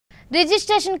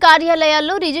Registration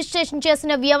కార్యాలయాల్లో registration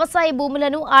చేసిన వ్యవసాయ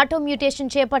భూములను ఆటో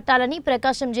మ్యూటేషన్ చేపట్టాలని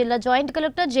ప్రకాశం జిల్లా joint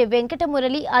collector J Venkata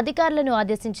Murali అధికారులను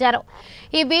ఆదేశించారు.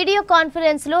 ఈ వీడియో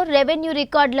కాన్ఫరెన్స్ లో రెవెన్యూ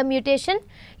రికార్డుల మ్యూటేషన్,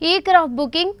 ఈ-క్రాఫ్ట్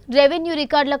బుకింగ్, రెవెన్యూ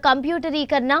రికార్డుల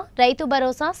కంప్యూటరీకరణ, రైతు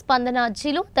భరోసా, స్పందన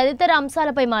అర్జీలు తదితర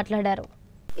అంశాలపై మాట్లాడారు.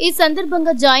 ఈ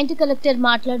సందర్భంగా జాయింట్ కలెక్టర్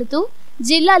మాట్లాడుతూ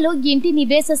జిల్లాలో ఇంటి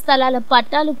నివేశ స్థలాల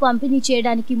పట్టాలు పంపిణీ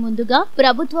చేయడానికి ముందుగా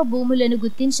ప్రభుత్వ భూములను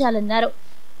గుర్తించాలన్నారు.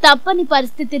 తప్పని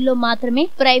పరిస్థితుల్లో మాత్రమే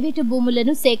ప్రైవేటు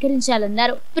భూములను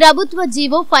సేకరించాలన్నారు. ప్రభుత్వ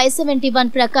జీవో 571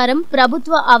 ప్రకారం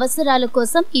ప్రభుత్వ అవసరాల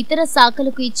కోసం ఇతర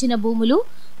శాఖలకు ఇచ్చిన భూములు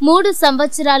 3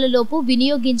 సంవత్సరాల లోపు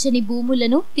వినియోగించని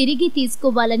భూములను తిరిగి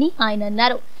తీసుకోవాలని ఆయన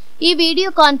అన్నారు. ఈ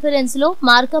వీడియో కాన్ఫరెన్స్ లో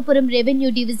మార్కాపురం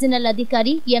రెవెన్యూ డివిజనల్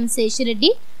అధికారి ఎం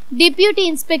Seshi Reddy, deputy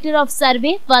inspector of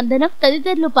survey వందన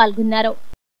తదితరులు పాల్గొన్నారు.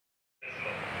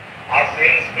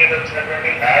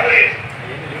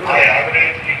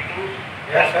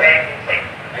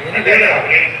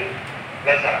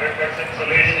 plus 100%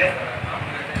 solution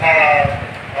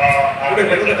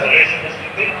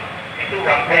into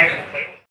 1.25